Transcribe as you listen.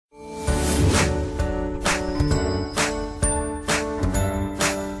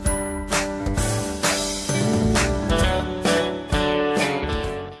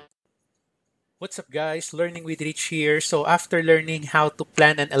what's up guys? Learning with Rich here. So after learning how to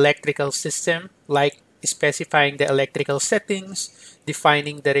plan an electrical system, like specifying the electrical settings,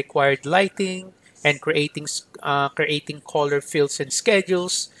 defining the required lighting, and creating color fields and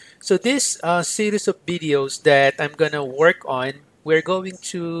schedules. So this series of videos that I'm gonna work on, we're going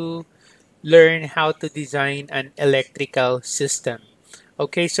to learn how to design an electrical system.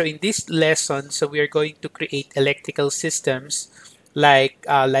 Okay, so in this lesson, so we are going to create electrical systems like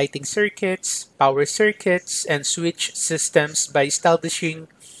lighting circuits, power circuits, and switch systems by establishing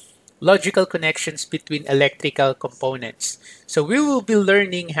logical connections between electrical components. So we will be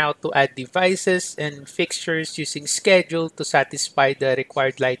learning how to add devices and fixtures using schedule to satisfy the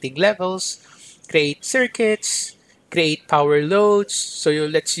required lighting levels, create circuits, create power loads. So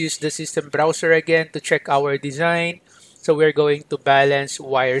let's use the system browser again to check our design. So we're going to balance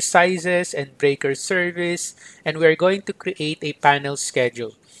wire sizes and breaker service, and we're going to create a panel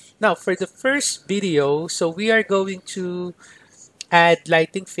schedule. Now, for the first video, so we are going to add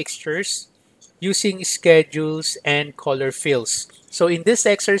lighting fixtures using schedules and color fills. So in this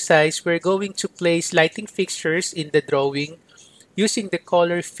exercise, we're going to place lighting fixtures in the drawing using the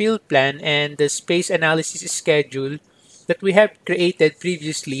color fill plan and the space analysis schedule that we have created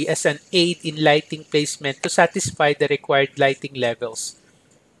previously as an aid in lighting placement to satisfy the required lighting levels.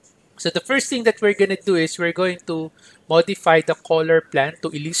 So the first thing that we're going to do is we're going to modify the color plan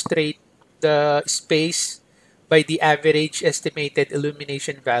to illustrate the space by the average estimated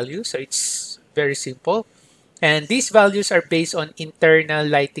illumination value. So it's very simple. And these values are based on internal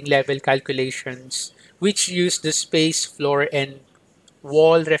lighting level calculations, which use the space, floor, and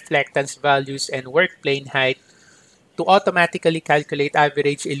wall reflectance values and work plane height to automatically calculate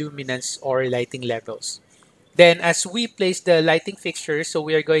average illuminance or lighting levels. Then as we place the lighting fixture, so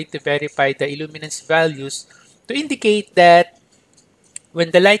we are going to verify the illuminance values to indicate that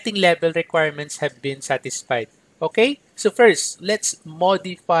when the lighting level requirements have been satisfied. Okay, so first, let's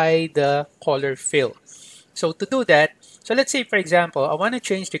modify the color fill. So to do that, so let's say for example, I want to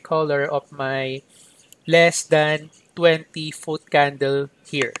change the color of my less than 20 foot candle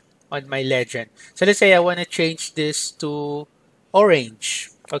here on my legend. So let's say I want to change this to orange.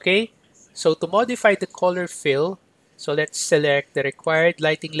 Okay, so to modify the color fill, so let's select the required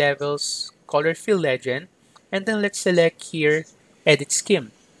lighting levels, color fill legend, and then let's select here edit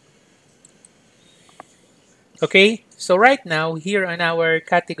scheme. Okay, so right now here on our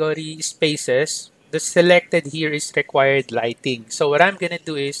category spaces, the selected here is required lighting. So what I'm going to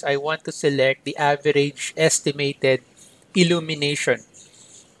do is I want to select the average estimated illumination.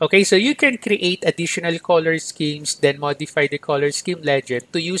 Okay, so you can create additional color schemes, then modify the color scheme legend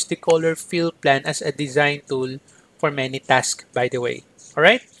to use the color fill plan as a design tool for many tasks, by the way. All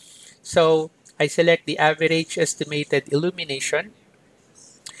right, so I select the average estimated illumination.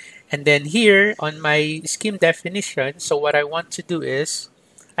 And then here on my scheme definition, so what I want to do is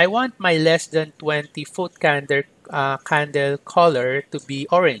I want my less than 20 foot candle color to be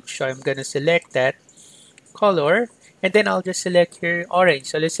orange. So I'm going to select that color and then I'll just select here orange.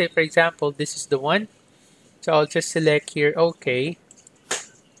 So let's say for example, this is the one. So I'll just select here OK.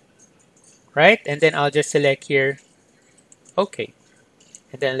 Right? And then I'll just select here OK.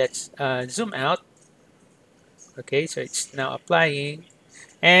 And then let's zoom out. Okay, so it's now applying.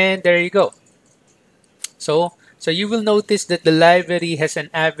 And there you go. So you will notice that the library has an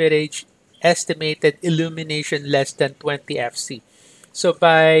average estimated illumination less than 20 FC. So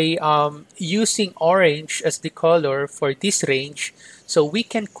by using orange as the color for this range, so we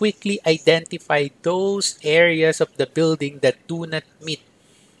can quickly identify those areas of the building that do not meet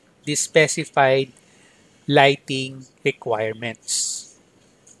the specified lighting requirements.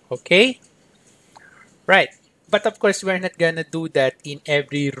 Okay? Right. But of course, we're not gonna do that in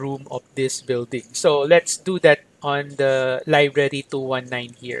every room of this building. So let's do that on the library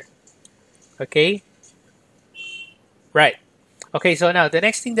 219 here. Okay? Right. Okay, so now the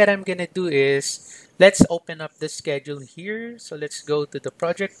next thing that I'm gonna do is let's open up the schedule here. So let's go to the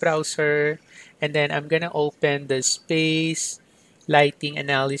project browser and then I'm gonna open the space lighting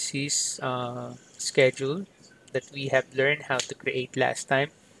analysis schedule that we have learned how to create last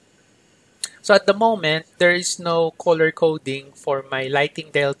time. So at the moment, there is no color coding for my lighting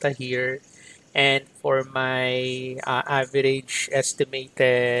delta here and for my average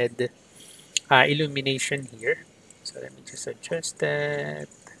estimated illumination here. So let me just adjust that.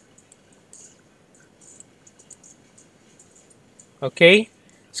 Okay,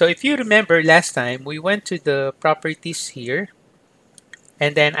 so if you remember last time, we went to the properties here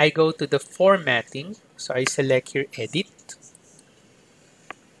and then I go to the formatting. So I select here edit.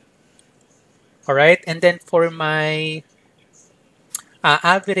 All right, and then for my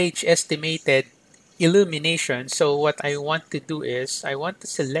average estimated illumination. So what I want to do is I want to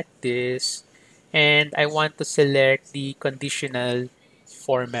select this and I want to select the conditional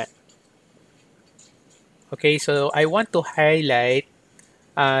format. Okay, so I want to highlight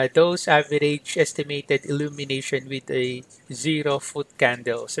those average estimated illumination with a 0-foot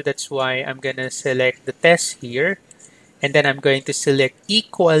candle. So that's why I'm gonna select the test here, and then I'm going to select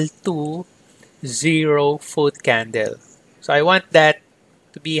equal to 0-foot candle. So I want that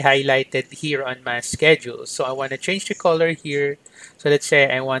to be highlighted here on my schedule. So I want to change the color here. So let's say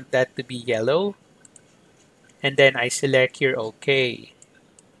I want that to be yellow, and then I select here OK,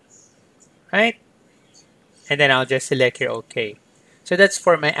 right? And then I'll just select here OK. So that's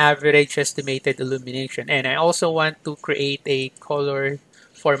for my average estimated illumination. And I also want to create a color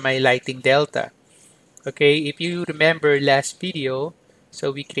for my lighting delta. Okay, if you remember last video,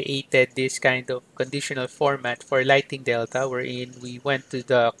 so we created this kind of conditional format for lighting delta, wherein we went to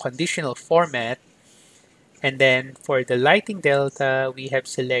the conditional format. And then for the lighting delta, we have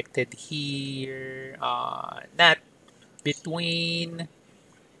selected here not between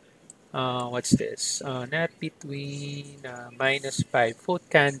what's this? Not between -5-foot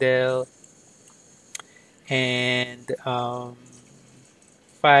candle and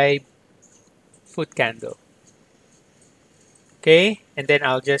 5-foot candle. Okay, and then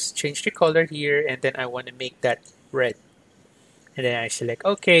I'll just change the color here, and then I want to make that red. And then I select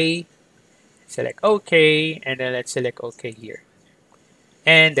OK, and then let's select OK here.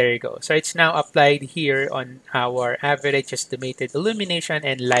 And there you go. So it's now applied here on our average estimated illumination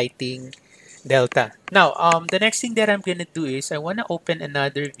and lighting delta. Now, the next thing that I'm going to do is I want to open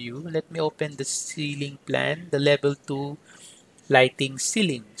another view. Let me open the ceiling plan, the level 2 lighting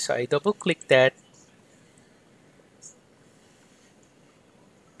ceiling. So I double click that.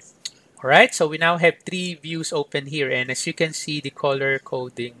 Alright, so we now have 3 views open here, and as you can see, the color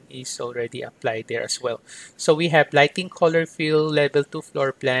coding is already applied there as well. So we have lighting color fill, level 2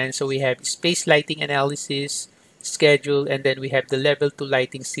 floor plan, so we have space lighting analysis, schedule, and then we have the level 2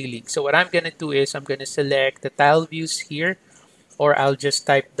 lighting ceiling. So what I'm going to do is I'm going to select the tile views here, or I'll just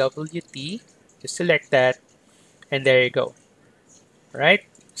type WT to select that, and there you go. Alright.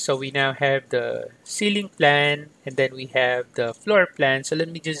 So we now have the ceiling plan, and then we have the floor plan. So let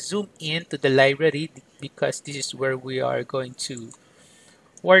me just zoom in to the library because this is where we are going to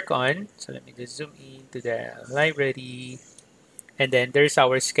work on. So let me just zoom in to the library, and then there's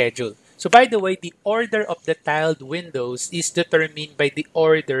our schedule. So by the way, the order of the tiled windows is determined by the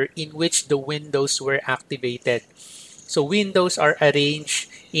order in which the windows were activated. So windows are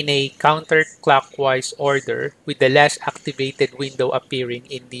arranged in a counterclockwise order, with the last activated window appearing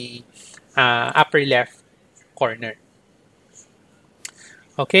in the upper left corner.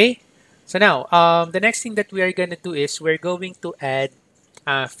 Okay, so now the next thing that we are going to do is we're going to add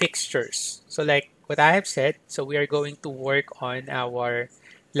fixtures. So like what I have said, so we are going to work on our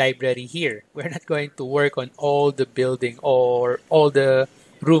library here. We're not going to work on all the building or all the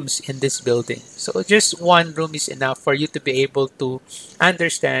rooms in this building. So just one room is enough for you to be able to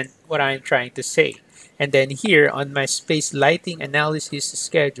understand what I'm trying to say. And then here on my space lighting analysis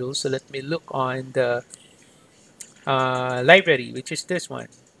schedule, so let me look on the library, which is this one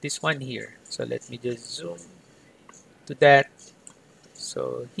here. So let me just zoom to that.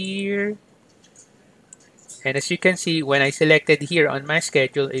 So here, and as you can see, when I selected here on my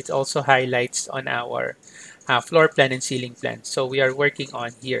schedule, it also highlights on our floor plan and ceiling plan. So we are working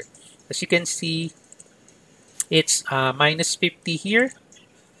on here. As you can see, it's -50 here,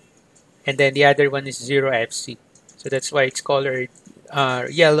 and then the other one is 0 FC. So that's why it's colored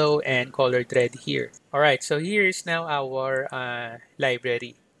yellow and colored red here. Alright, so here is now our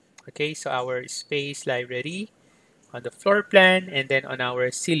library. Okay, so our space library on the floor plan and then on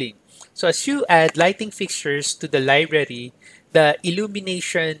our ceiling. So as you add lighting fixtures to the library, the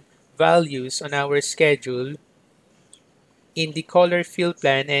illumination values on our schedule in the color fill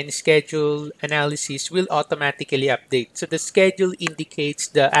plan and schedule analysis will automatically update. So the schedule indicates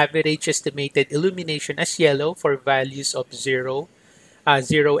the average estimated illumination as yellow for values of 0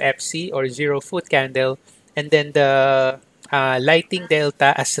 FC or 0-foot candle, and then the lighting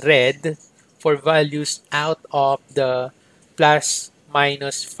delta as red for values out of the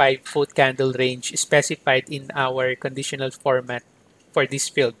 ±5-foot candle range specified in our conditional format for this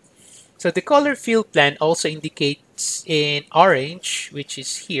field. So the color fill plan also indicates in orange, which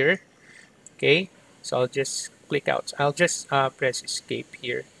is here. Okay, so I'll just click out. I'll just press escape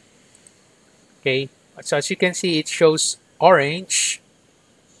here. Okay, so as you can see, it shows orange,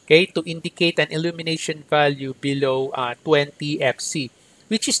 okay, to indicate an illumination value below 20 FC,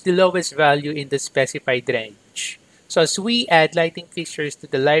 which is the lowest value in the specified range. So as we add lighting fixtures to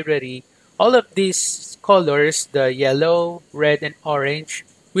the library, all of these colors, the yellow, red, and orange,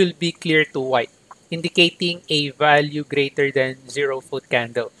 will be clear to white, indicating a value greater than 0 foot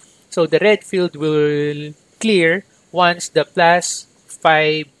candle. So the red field will clear once the plus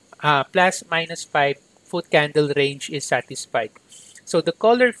minus 5 foot candle range is satisfied. So the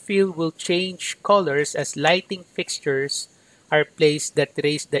color field will change colors as lighting fixtures are placed that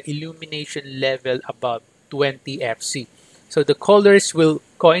raise the illumination level above 20 FC. So the colors will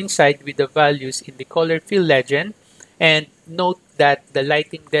coincide with the values in the color field legend, and note that the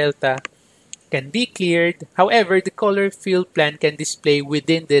lighting delta can be cleared. However, the color field plan can display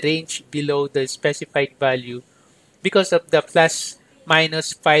within the range below the specified value because of the plus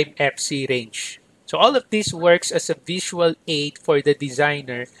minus 5 FC range. So all of this works as a visual aid for the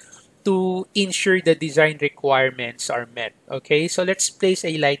designer to ensure the design requirements are met. Okay, so let's place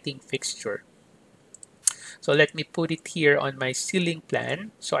a lighting fixture. So let me put it here on my ceiling plan.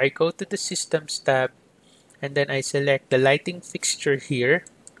 So I go to the Systems tab, and then I select the lighting fixture here.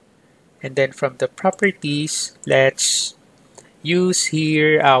 And then from the properties, let's use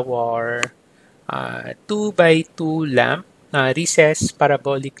here our 2x2 lamp, recessed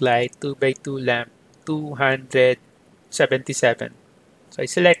parabolic light, 2x2 lamp, 277. So I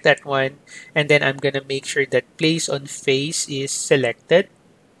select that one, and then I'm gonna make sure that place on face is selected.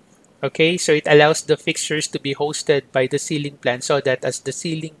 Okay, so it allows the fixtures to be hosted by the ceiling plan so that as the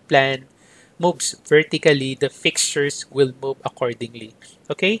ceiling plan moves vertically, the fixtures will move accordingly.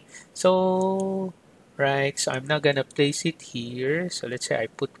 Okay, so right, so I'm now gonna place it here. So let's say I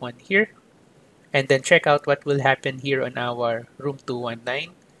put one here, and then check out what will happen here on our room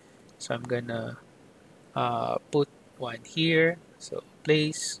 219. So I'm gonna put one here. So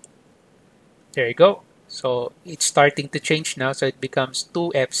place. There you go. So it's starting to change now. So it becomes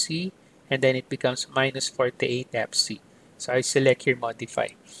 2 FC, and then it becomes minus 48 FC. So I select here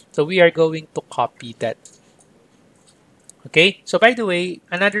modify. So we are going to copy that. Okay. So by the way,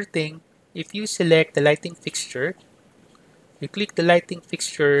 another thing, if you select the lighting fixture, you click the lighting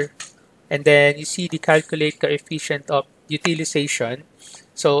fixture, and then you see the calculate coefficient of utilization.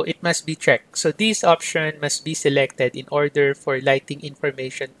 So it must be checked. So this option must be selected in order for lighting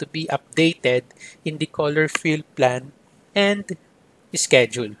information to be updated in the color field plan and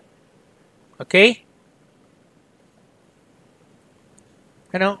schedule. Okay?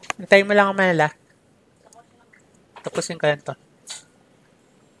 Ano? Antayin mo lang ako malala. Tapusin ko lang to.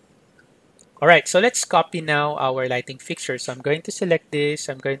 Alright, so let's copy now our lighting fixture. So I'm going to select this.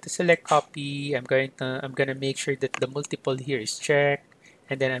 I'm going to select copy. I'm gonna make sure that the multiple here is checked.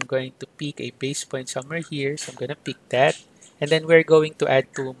 And then I'm going to pick a base point somewhere here. So I'm going to pick that. And then we're going to add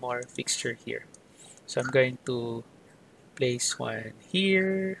 2 more fixture here. So I'm going to place one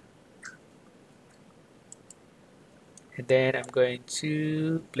here. And then I'm going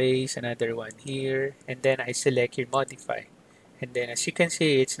to place another one here. And then I select here modify. And then as you can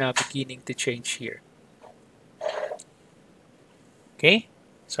see, it's now beginning to change here. Okay.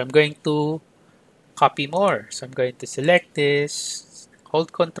 So I'm going to copy more. So I'm going to select this.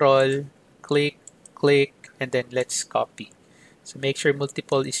 Hold Control, click, and then let's copy. So make sure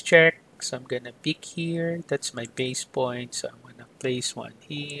multiple is checked. So I'm gonna pick here. That's my base point. So I'm gonna place one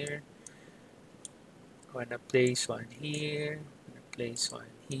here. I'm gonna place one here. I'm gonna place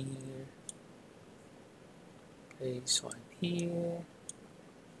one here. Place one here.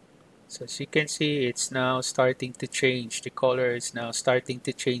 So as you can see, it's now starting to change. The color is now starting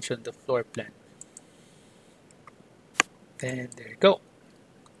to change on the floor plan. Then there you go.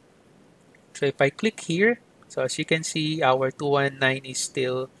 So if I click here, so as you can see, our 219 is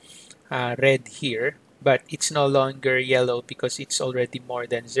still red here, but it's no longer yellow because it's already more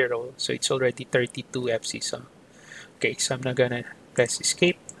than 0. So it's already 32 FC. So, okay, so I'm not gonna press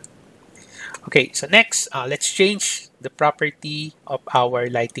escape. Okay, so next, let's change the property of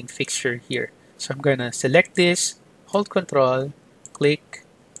our lighting fixture here. So I'm gonna select this, hold Control, click,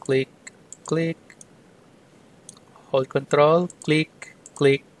 hold Control, click.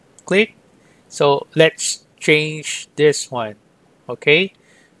 So let's change this one. Okay,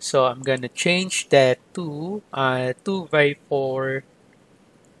 so I'm gonna change that to 2x4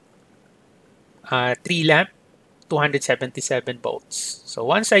 3 lamp, 277 volts. So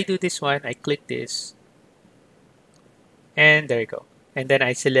once I do this one, I click this, and there you go. And then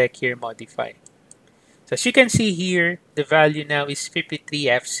I select here modify. So as you can see here, the value now is 53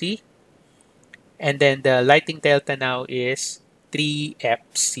 FC, and then the lighting delta now is 3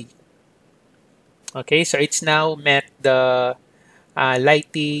 FC. Okay, so it's now met the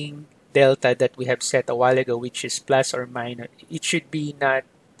lighting delta that we have set a while ago, which is plus or minus. It should be not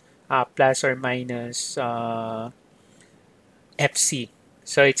plus or minus FC.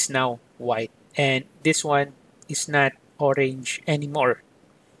 So it's now white. And this one is not orange anymore,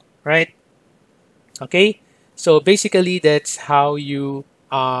 right? Okay, so basically that's how you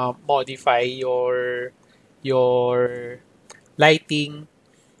modify your lighting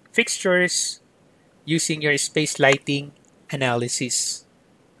fixtures using your space lighting analysis.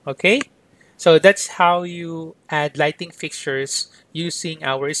 Okay, so that's how you add lighting fixtures using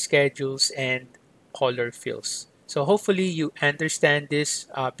our schedules and color fills. So hopefully you understand this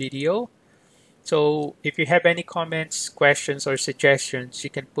video. So if you have any comments, questions, or suggestions, you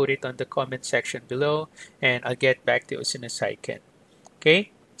can put it on the comment section below and I'll get back to you as soon as I can.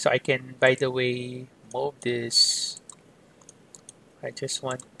 Okay, so I can, by the way, move this. I just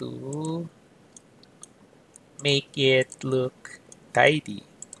want to make it look tidy.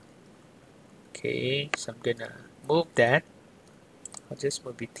 Okay, so I'm gonna move that. I'll just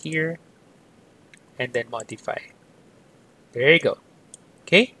move it here and then modify. There you go.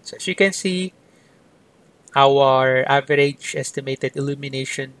 Okay, so as you can see, our average estimated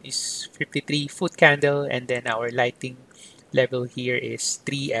illumination is 53 foot candle, and then our lighting level here is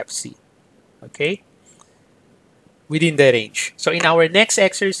 3 FC. Okay, within the range. So in our next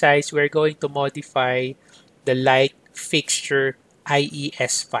exercise, we're going to modify the light fixture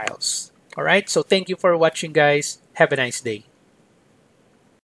IES files. All right, so thank you for watching, guys. Have a nice day.